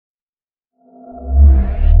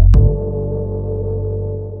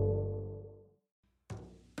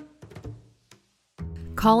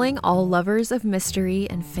calling all lovers of mystery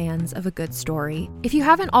and fans of a good story. If you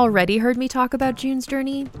haven't already heard me talk about June's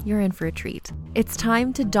Journey, you're in for a treat. It's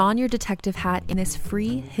time to don your detective hat in this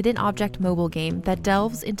free hidden object mobile game that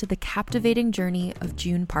delves into the captivating journey of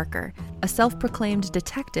June Parker, a self-proclaimed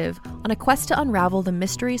detective on a quest to unravel the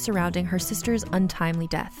mystery surrounding her sister's untimely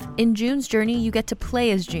death. In June's Journey, you get to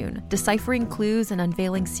play as June, deciphering clues and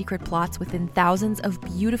unveiling secret plots within thousands of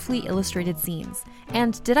beautifully illustrated scenes.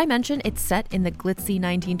 And did I mention it's set in the glitzy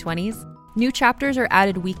 1920s? New chapters are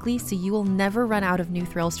added weekly, so you will never run out of new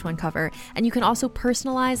thrills to uncover, and you can also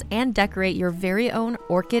personalize and decorate your very own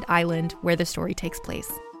Orchid Island where the story takes place.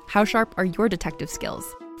 How sharp are your detective skills?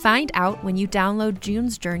 Find out when you download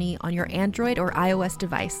June's Journey on your Android or iOS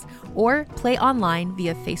device, or play online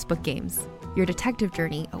via Facebook Games. Your detective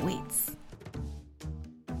journey awaits.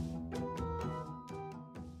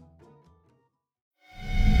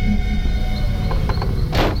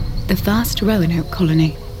 The first Roanoke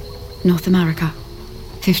colony, North America,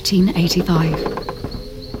 1585.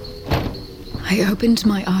 I opened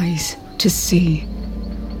my eyes to see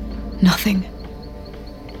nothing.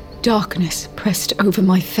 Darkness pressed over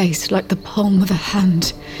my face like the palm of a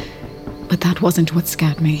hand, but that wasn't what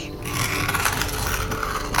scared me.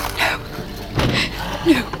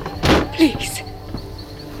 No, please.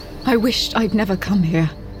 I wished I'd never come here.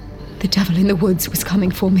 The devil in the woods was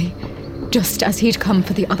coming for me, just as he'd come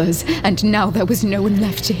for the others, and now there was no one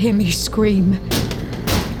left to hear me scream.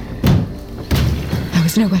 There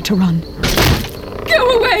was nowhere to run.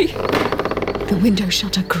 Go away! The window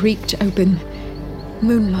shutter creaked open.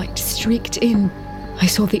 Moonlight streaked in. I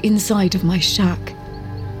saw the inside of my shack,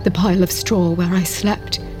 the pile of straw where I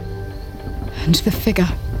slept, and the figure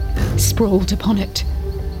sprawled upon it.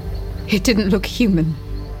 It didn't look human.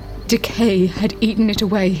 Decay had eaten it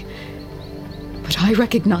away. But I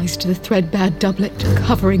recognized the threadbare doublet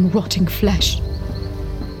covering rotting flesh.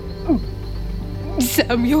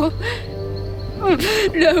 Samuel!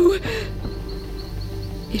 No!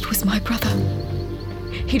 It was my brother.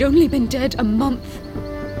 He'd only been dead a month.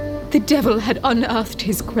 The devil had unearthed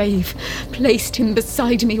his grave, placed him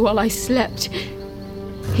beside me while I slept.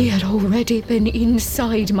 He had already been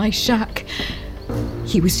inside my shack.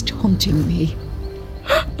 He was taunting me.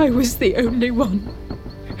 I was the only one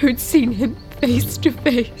who'd seen him face to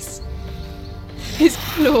face. His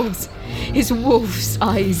claws, his wolf's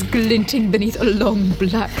eyes glinting beneath a long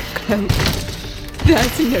black cloak.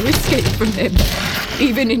 There's no escape from him,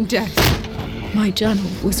 even in death. My journal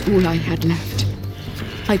was all I had left.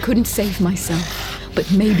 I couldn't save myself, but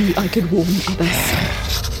maybe I could warn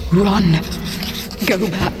others. Run! Go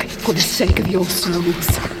back for the sake of your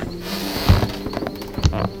souls.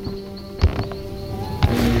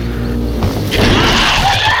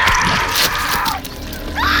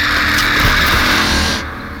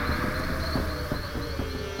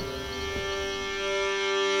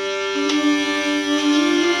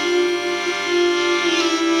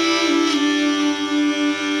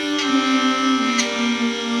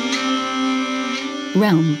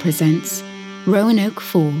 Realm presents Roanoke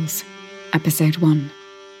Falls, Episode 1.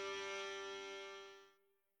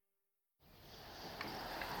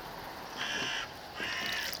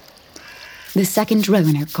 The second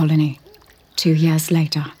Roanoke colony, 2 years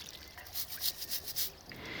later.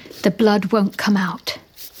 The blood won't come out.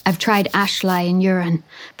 I've tried ashlie and urine,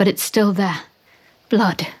 but it's still there.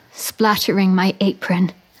 Blood splattering my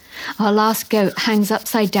apron. Our last goat hangs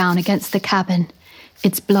upside down against the cabin,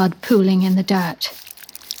 its blood pooling in the dirt.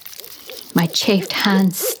 My chafed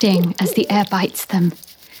hands sting as the air bites them.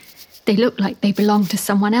 They look like they belong to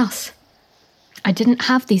someone else. I didn't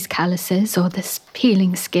have these calluses or this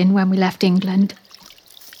peeling skin when we left England.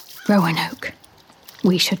 Roanoke.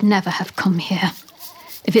 We should never have come here.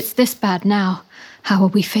 If it's this bad now, how will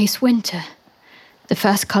we face winter? The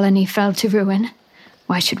first colony fell to ruin.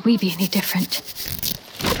 Why should we be any different?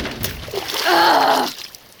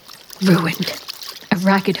 Ruined. A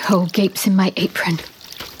ragged hole gapes in my apron.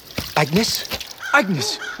 Agnes?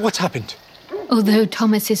 Agnes, what's happened? Although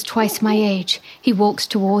Thomas is twice my age, he walks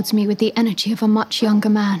towards me with the energy of a much younger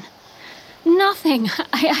man. Nothing.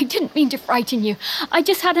 I didn't mean to frighten you. I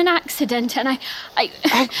just had an accident and I...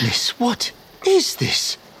 Agnes, what is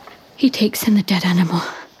this? He takes in the dead animal,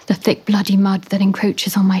 the thick bloody mud that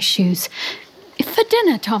encroaches on my shoes. For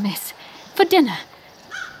dinner, Thomas. For dinner.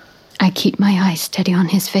 I keep my eyes steady on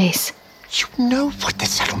his face. You know what the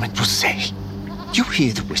settlement will say. You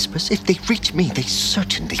hear the whispers. If they reach me, they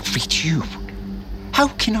certainly reach you. How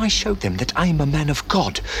can I show them that I am a man of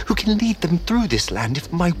God who can lead them through this land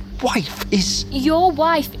if my wife is... Your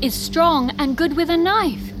wife is strong and good with a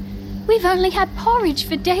knife. We've only had porridge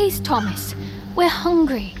for days, Thomas. We're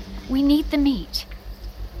hungry. We need the meat.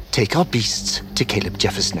 take our beasts to Caleb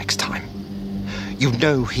Jeffers next time. You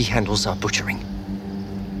know he handles our butchering.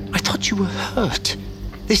 I thought you were hurt.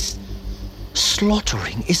 This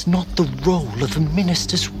slaughtering is not the role of a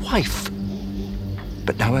minister's wife.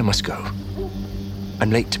 But now I must go.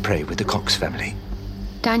 I'm late to pray with the Cox family.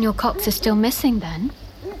 Daniel Cox is still missing, then?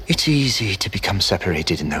 It's easy to become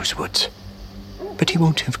separated in those woods. But he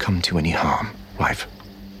won't have come to any harm, wife.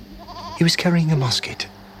 He was carrying a musket,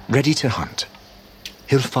 ready to hunt.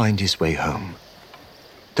 He'll find his way home.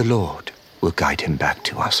 The Lord will guide him back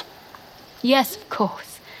to us. Yes, of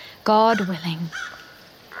course. God willing.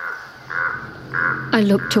 I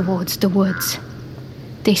look towards the woods.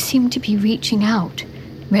 They seem to be reaching out,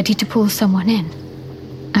 ready to pull someone in.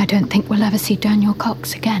 I don't think we'll ever see Daniel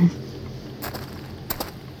Cox again.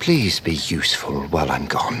 Please be useful while I'm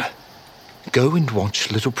gone. Go and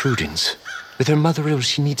watch little Prudence. With her mother ill,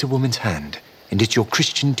 she needs a woman's hand, and it's your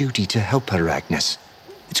Christian duty to help her, Agnes.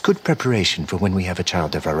 It's good preparation for when we have a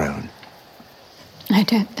child of our own. I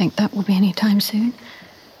don't think that will be any time soon.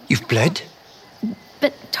 You've bled?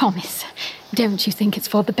 But, Thomas, don't you think it's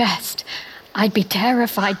for the best? I'd be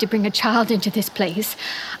terrified to bring a child into this place.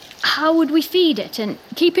 How would we feed it and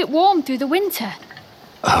keep it warm through the winter?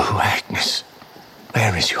 Oh, Agnes,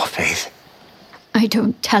 where is your faith? I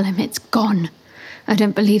don't tell him it's gone. I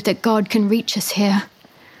don't believe that God can reach us here.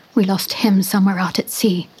 We lost him somewhere out at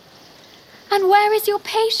sea. And where is your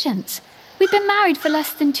patience? We've been married for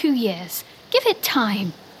less than 2 years. Give it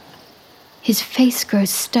time. His face grows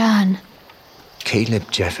stern.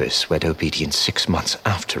 Caleb Jeffers wed Obedience 6 months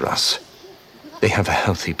after us. They have a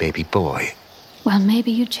healthy baby boy. Well,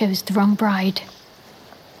 maybe you chose the wrong bride.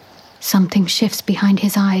 Something shifts behind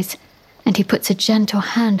his eyes, and he puts a gentle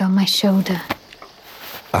hand on my shoulder.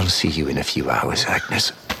 I'll see you in a few hours,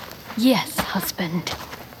 Agnes. Yes, husband.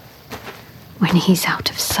 When he's out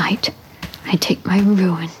of sight, I take my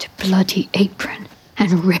ruined, bloody apron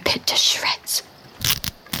and rip it to shreds.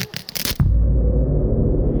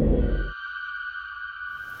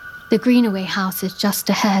 The Greenaway house is just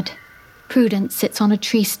ahead. Prudence sits on a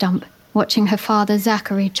tree stump, watching her father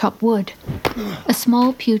Zachary chop wood. A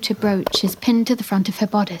small pewter brooch is pinned to the front of her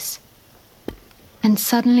bodice. And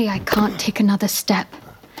suddenly I can't take another step.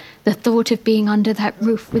 The thought of being under that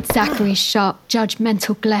roof with Zachary's sharp,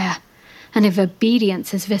 judgmental glare. And if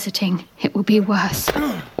Obedience is visiting, it will be worse.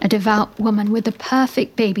 A devout woman with a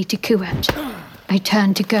perfect baby to coo at. I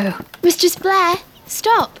turn to go. Mistress Blair,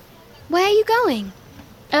 stop. Where are you going?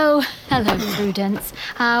 Oh, hello, Prudence.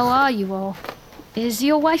 How are you all? Is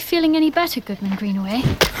your wife feeling any better, Goodman Greenaway?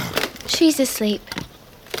 She's asleep.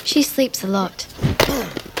 She sleeps a lot.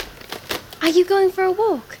 Are you going for a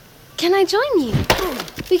walk? Can I join you?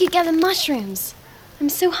 We could gather mushrooms. I'm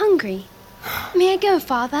so hungry. May I go,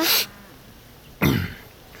 Father?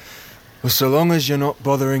 Well, so long as you're not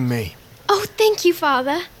bothering me. Oh, thank you,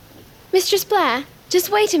 Father. Mistress Blair,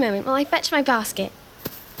 just wait a moment while I fetch my basket.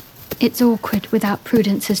 It's awkward without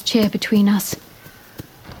Prudence's cheer between us.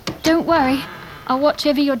 Don't worry. I'll watch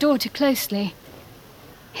over your daughter closely.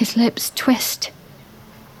 His lips twist.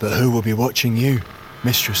 But who will be watching you,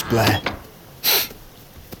 Mistress Blair?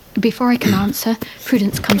 Before I can answer,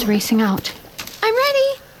 Prudence comes racing out. I'm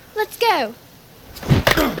ready. Let's go.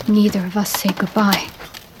 Neither of us say goodbye.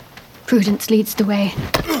 Prudence leads the way.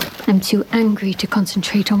 I'm too angry to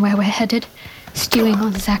concentrate on where we're headed, stewing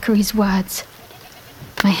on Zachary's words.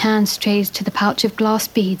 My hand strays to the pouch of glass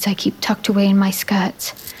beads I keep tucked away in my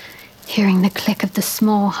skirts. Hearing the click of the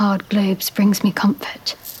small, hard globes brings me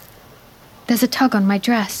comfort. There's a tug on my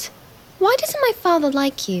dress. Why doesn't my father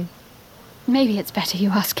like you? Maybe it's better you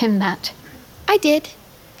ask him that. I did.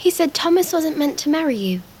 He said Thomas wasn't meant to marry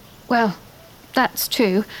you. Well, that's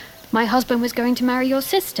true. My husband was going to marry your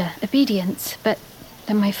sister, Obedience, but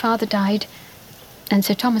then my father died, and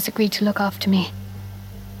Sir Thomas agreed to look after me.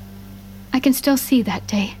 I can still see that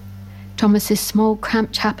day. Thomas's small,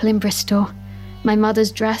 cramped chapel in Bristol. My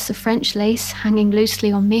mother's dress of French lace hanging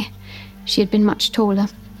loosely on me. She had been much taller.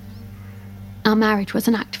 Our marriage was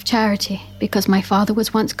an act of charity because my father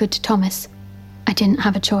was once good to Thomas. I didn't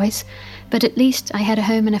have a choice, but at least I had a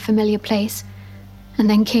home in a familiar place. And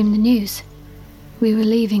then came the news. We were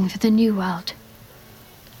leaving for the new world.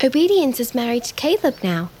 Obedience is married to Caleb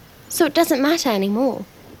now, so it doesn't matter anymore.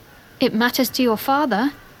 It matters to your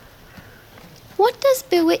father. What does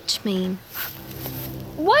bewitch mean?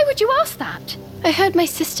 Why would you ask that? I heard my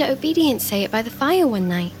sister Obedience say it by the fire one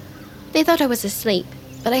night. They thought I was asleep,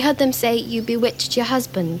 but I heard them say you bewitched your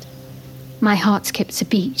husband. My heart skips a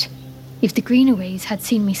beat. If the Greenaways had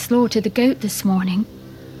seen me slaughter the goat this morning...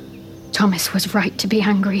 Thomas was right to be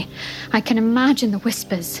angry. I can imagine the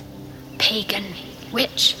whispers. Pagan,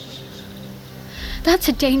 witch. That's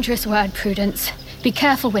a dangerous word, Prudence. Be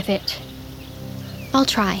careful with it. I'll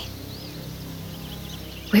try.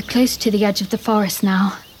 We're close to the edge of the forest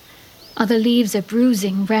now. Other leaves are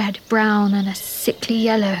bruising red, brown, and a sickly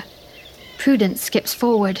yellow. Prudence skips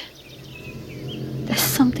forward. There's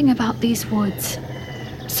something about these woods.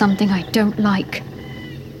 Something I don't like.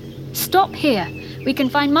 Stop here. We can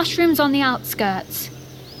find mushrooms on the outskirts.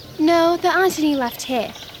 No, there aren't any left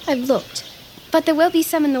here. I've looked. But there will be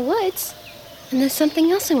some in the woods. And there's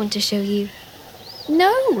something else I want to show you.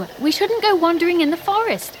 No, we shouldn't go wandering in the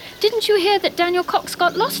forest. Didn't you hear that Daniel Cox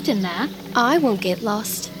got lost in there? I won't get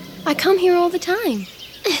lost. I come here all the time.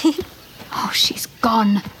 Oh, she's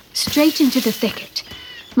gone. Straight into the thicket.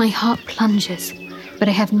 My heart plunges, but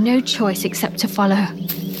I have no choice except to follow.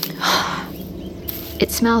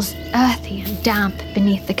 It smells earthy and damp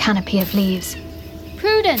beneath the canopy of leaves.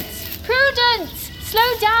 Prudence! Prudence!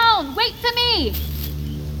 Slow down! Wait for me!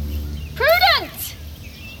 Prudence!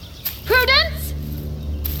 Prudence!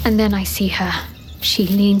 And then I see her. She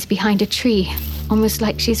leans behind a tree, almost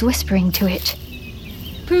like she's whispering to it.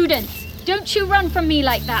 Prudence, don't you run from me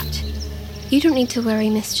like that. You don't need to worry,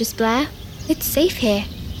 Mistress Blair. It's safe here.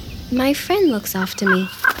 My friend looks after me.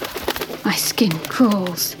 My skin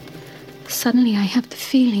crawls. Suddenly I have the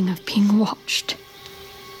feeling of being watched.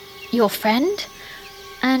 Your friend?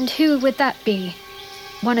 And who would that be?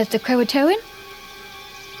 One of the Croatoan?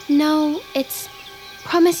 No, it's...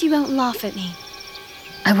 Promise you won't laugh at me.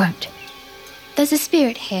 I won't. There's a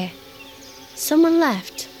spirit here. Someone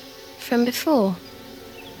left. From before.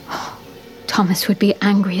 Thomas would be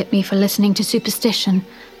angry at me for listening to superstition,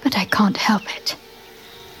 but I can't help it.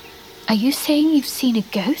 Are you saying you've seen a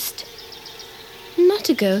ghost? Not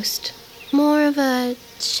a ghost. More of a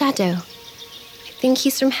shadow. I think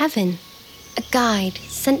he's from heaven. A guide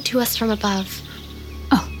sent to us from above.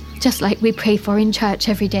 Oh, just like we pray for in church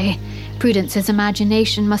every day. Prudence's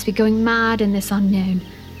imagination must be going mad in this unknown.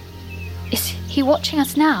 Is he watching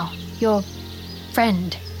us now? Your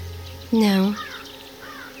friend? No.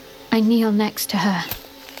 I kneel next to her.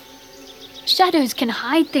 Shadows can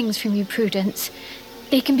hide things from you, Prudence.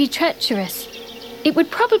 They can be treacherous. It would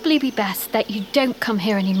probably be best that you don't come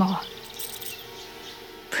here anymore.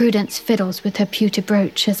 Prudence fiddles with her pewter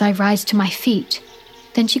brooch as I rise to my feet.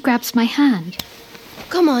 Then she grabs my hand.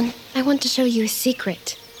 Come on, I want to show you a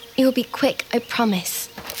secret. It will be quick, I promise.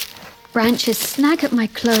 Branches snag at my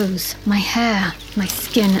clothes, my hair, my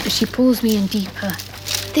skin as she pulls me in deeper.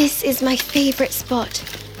 This is my favorite spot.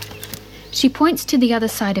 She points to the other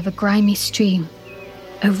side of a grimy stream.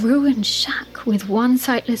 A ruined shack with one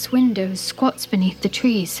sightless window squats beneath the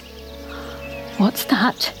trees. What's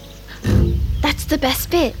that? That's the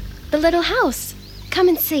best bit. The little house. Come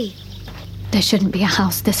and see. There shouldn't be a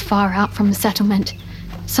house this far out from the settlement.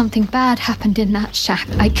 Something bad happened in that shack.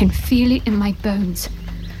 I can feel it in my bones.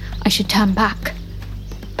 I should turn back,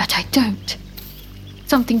 but I don't.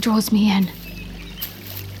 Something draws me in.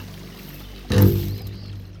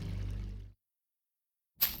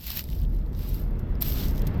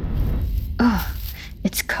 Oh,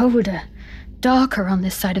 it's colder, darker on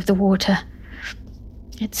this side of the water.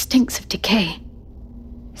 It stinks of decay.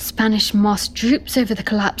 Spanish moss droops over the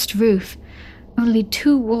collapsed roof. Only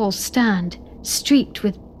 2 walls stand, streaked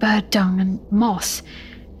with bird dung and moss.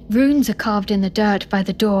 Runes are carved in the dirt by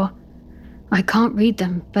the door. I can't read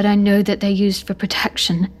them, but I know that they're used for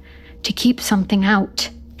protection, to keep something out.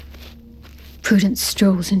 Prudence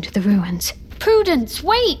strolls into the ruins. Prudence,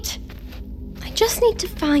 wait! I just need to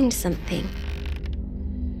find something.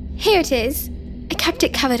 Here it is. I kept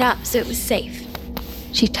it covered up so it was safe.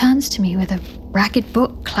 She turns to me with a ragged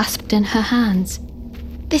book clasped in her hands.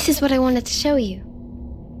 This is what I wanted to show you.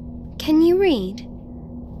 Can you read?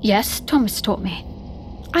 Yes, Thomas taught me.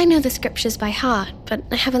 I know the scriptures by heart, but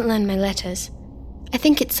I haven't learned my letters. I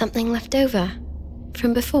think it's something left over.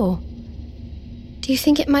 From before. Do you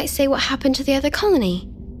think it might say what happened to the other colony?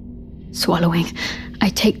 Swallowing, I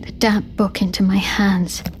take the damp book into my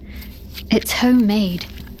hands. It's homemade,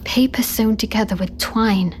 paper sewn together with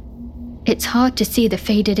twine. It's hard to see the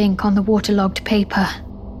faded ink on the waterlogged paper.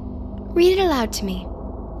 Read it aloud to me.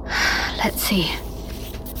 Let's see.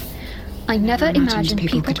 I never imagined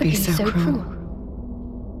people could be so cruel.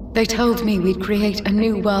 They told me we'd create a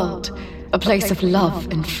new world, a place of love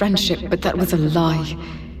and friendship, but that was a lie.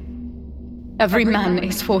 Every man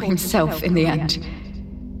is for himself in the end.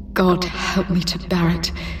 God help me to bear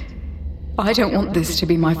it. I don't want this to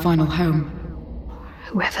be my final home.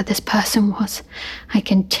 Whoever this person was, I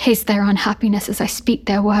can taste their unhappiness as I speak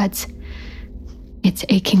their words. It's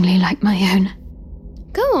achingly like my own.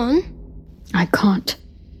 Go on. I can't.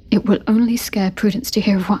 It will only scare Prudence to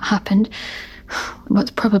hear of what happened,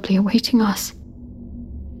 what's probably awaiting us.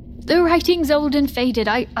 The writing's old and faded.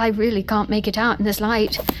 I really can't make it out in this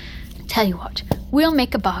light. Tell you what, we'll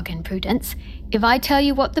make a bargain, Prudence. If I tell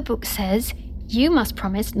you what the book says, you must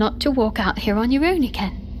promise not to walk out here on your own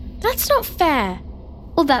again. That's not fair.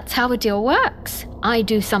 Well, that's how a deal works. I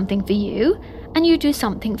do something for you, and you do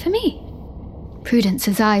something for me.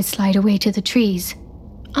 Prudence's eyes slide away to the trees.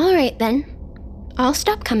 All right, then. I'll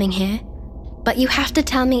stop coming here. But you have to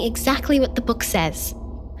tell me exactly what the book says.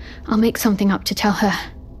 I'll make something up to tell her.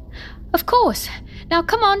 Of course. Now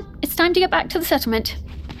come on, it's time to get back to the settlement.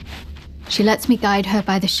 She lets me guide her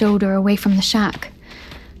by the shoulder away from the shack.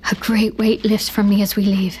 A great weight lifts from me as we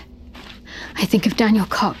leave. I think of Daniel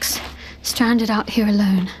Cox, stranded out here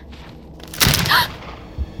alone.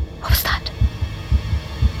 What was that?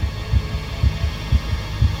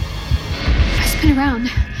 I spin around,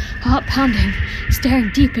 heart pounding,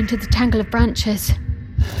 staring deep into the tangle of branches.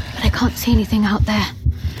 But I can't see anything out there.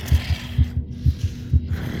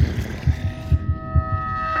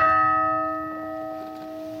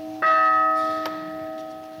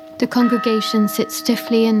 The congregation sits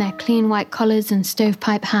stiffly in their clean white collars and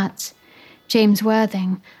stovepipe hats. James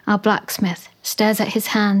Worthing, our blacksmith, stares at his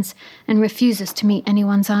hands and refuses to meet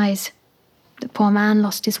anyone's eyes. The poor man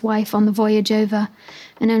lost his wife on the voyage over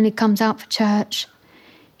and only comes out for church.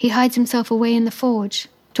 He hides himself away in the forge,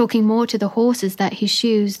 talking more to the horses that he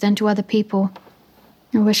shoes than to other people.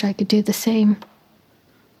 I wish I could do the same.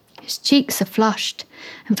 His cheeks are flushed,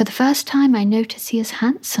 and for the first time I notice he is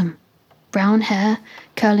handsome. Brown hair,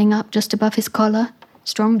 curling up just above his collar,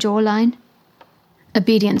 strong jawline.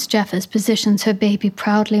 Obedience Jeffers positions her baby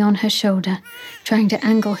proudly on her shoulder, trying to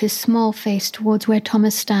angle his small face towards where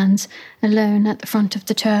Thomas stands, alone at the front of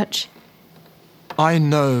the church. I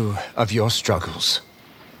know of your struggles.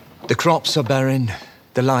 The crops are barren,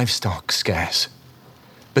 the livestock scarce.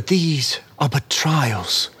 But these are but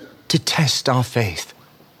trials to test our faith.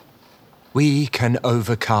 We can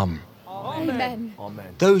overcome. Amen.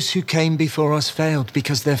 Those who came before us failed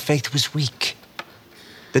because their faith was weak.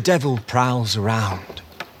 The devil prowls around,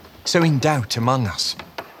 sowing doubt among us.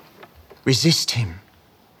 Resist him,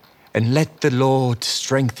 and let the Lord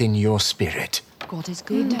strengthen your spirit. God is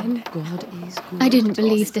good. Amen. God is good. I didn't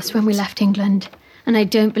believe this when we left England, and I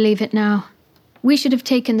don't believe it now. We should have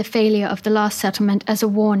taken the failure of the last settlement as a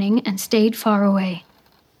warning and stayed far away.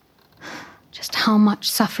 Just how much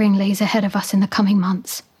suffering lays ahead of us in the coming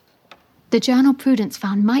months. The journal Prudence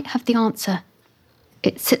found might have the answer.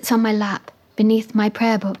 It sits on my lap, beneath my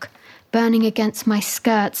prayer book, burning against my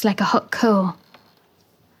skirts like a hot coal.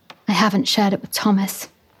 I haven't shared it with Thomas.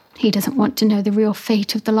 He doesn't want to know the real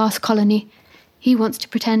fate of the last colony. He wants to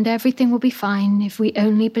pretend everything will be fine if we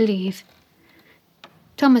only believe.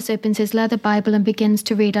 Thomas opens his leather Bible and begins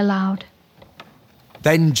to read aloud.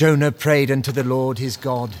 Then Jonah prayed unto the Lord his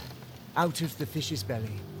God, out of the fish's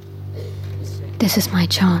belly. This is my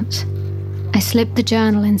chance. I slip the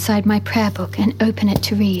journal inside my prayer book and open it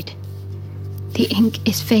to read. The ink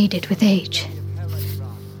is faded with age.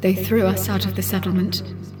 They threw us out of the settlement.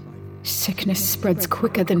 Sickness spreads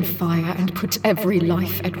quicker than fire and puts every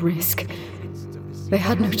life at risk. They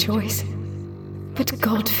had no choice. But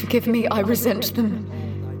God forgive me, I resent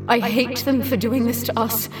them. I hate them for doing this to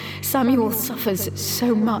us. Samuel suffers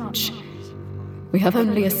so much. We have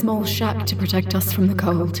only a small shack to protect us from the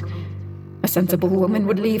cold. A sensible woman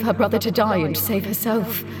would leave her brother to die and save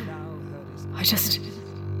herself. I just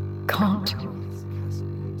can't.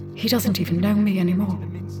 He doesn't even know me anymore.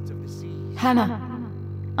 Hannah,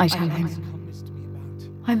 I tell him.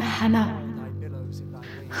 I'm Hannah.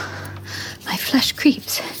 My flesh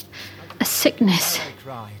creeps. A sickness.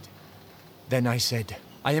 Then I said,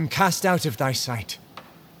 I am cast out of thy sight.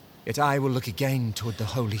 Yet I will look again toward the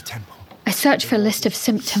holy temple. I search for a list of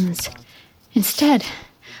symptoms. Instead,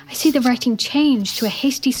 I see the writing change to a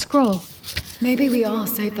hasty scroll. Maybe we are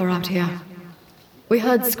safer out here. We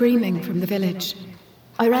heard screaming from the village.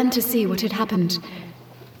 I ran to see what had happened.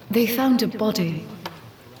 They found a body.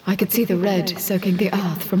 I could see the red soaking the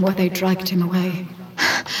earth from where they dragged him away.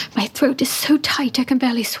 My throat is so tight I can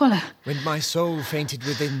barely swallow. When my soul fainted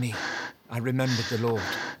within me, I remembered the Lord.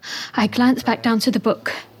 I glance back down to the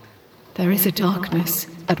book. There is a darkness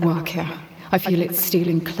at work here. I feel it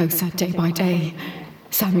stealing closer day by day.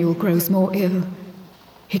 Samuel grows more ill.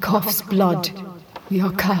 He coughs blood. We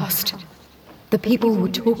are cursed. The people were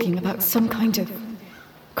talking about some kind of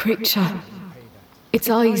creature. Its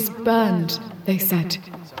eyes burned, they said.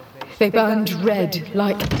 They burned red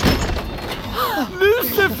like...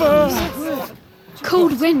 Lucifer!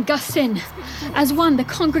 Cold wind gusts in. As one, the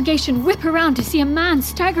congregation whip around to see a man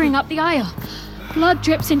staggering up the aisle. Blood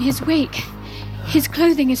drips in his wake. His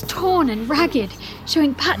clothing is torn and ragged,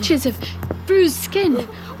 showing patches of bruised skin.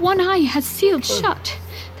 One eye has sealed shut.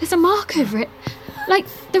 There's a mark over it, like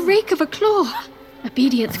the rake of a claw.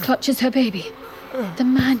 Obedience clutches her baby. The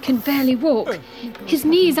man can barely walk. His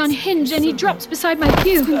knees unhinge and he drops beside my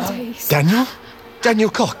pew. Daniel? Daniel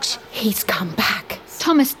Cox? He's come back.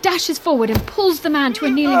 Thomas dashes forward and pulls the man to a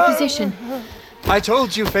kneeling position. I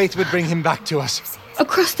told you Faith would bring him back to us.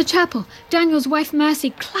 Across the chapel, Daniel's wife Mercy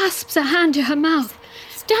clasps a hand to her mouth.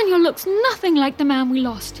 Daniel looks nothing like the man we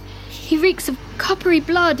lost. He reeks of coppery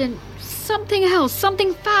blood and something else,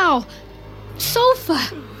 something foul. Sulphur!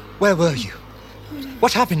 Where were you?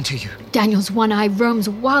 What happened to you? Daniel's one eye roams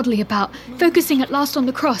wildly about, focusing at last on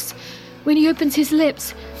the cross. When he opens his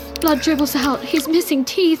lips, blood dribbles out, his missing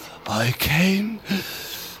teeth. I came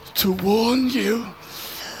to warn you.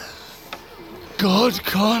 God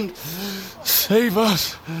can't save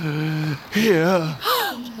us here.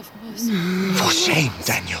 For shame,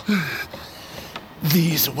 Daniel.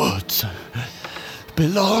 These woods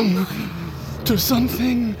belong to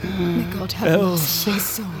something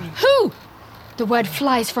else. Who? The word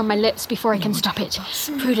flies from my lips before I can stop it.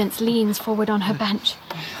 Prudence leans forward on her bench.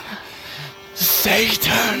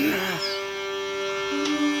 Satan!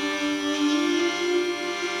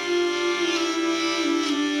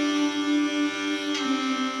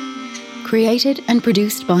 Created and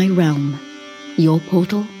produced by Realm, your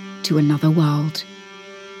portal to another world.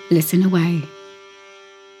 Listen away.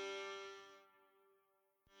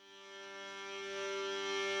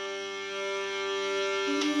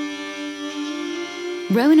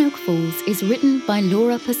 Roanoke Falls is written by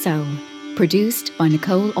Laura Purcell, produced by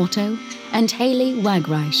Nicole Otto and Hayley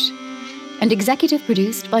Wagreich, and executive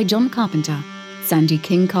produced by John Carpenter, Sandy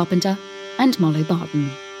King Carpenter, and Molly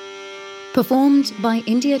Barton. Performed by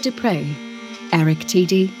India Dupre, Eric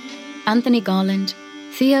Tiede, Anthony Garland,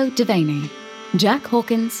 Theo Devaney, Jack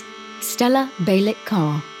Hawkins, Stella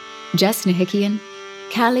Balick-Carr, Jess Nahikian,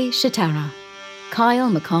 Callie Shatara,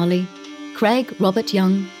 Kyle McCarley, Craig Robert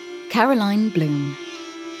Young, Caroline Bloom.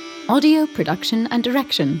 Audio production and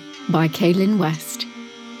direction by Kaylin West.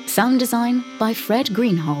 Sound design by Fred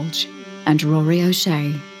Greenhalgh and Rory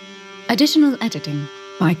O'Shea. Additional editing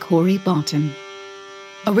by Corey Barton.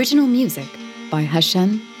 Original music by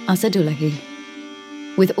Hashem Asadullahi.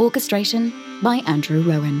 With orchestration by Andrew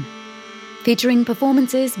Rowan. Featuring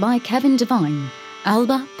performances by Kevin Devine,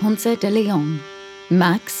 Alba Ponce de Leon,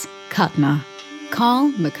 Max Kuttner,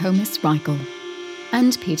 Carl McComas-Reichel,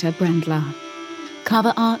 and Peter Brendler.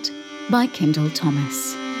 Cover art by Kindle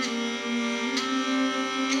Thomas.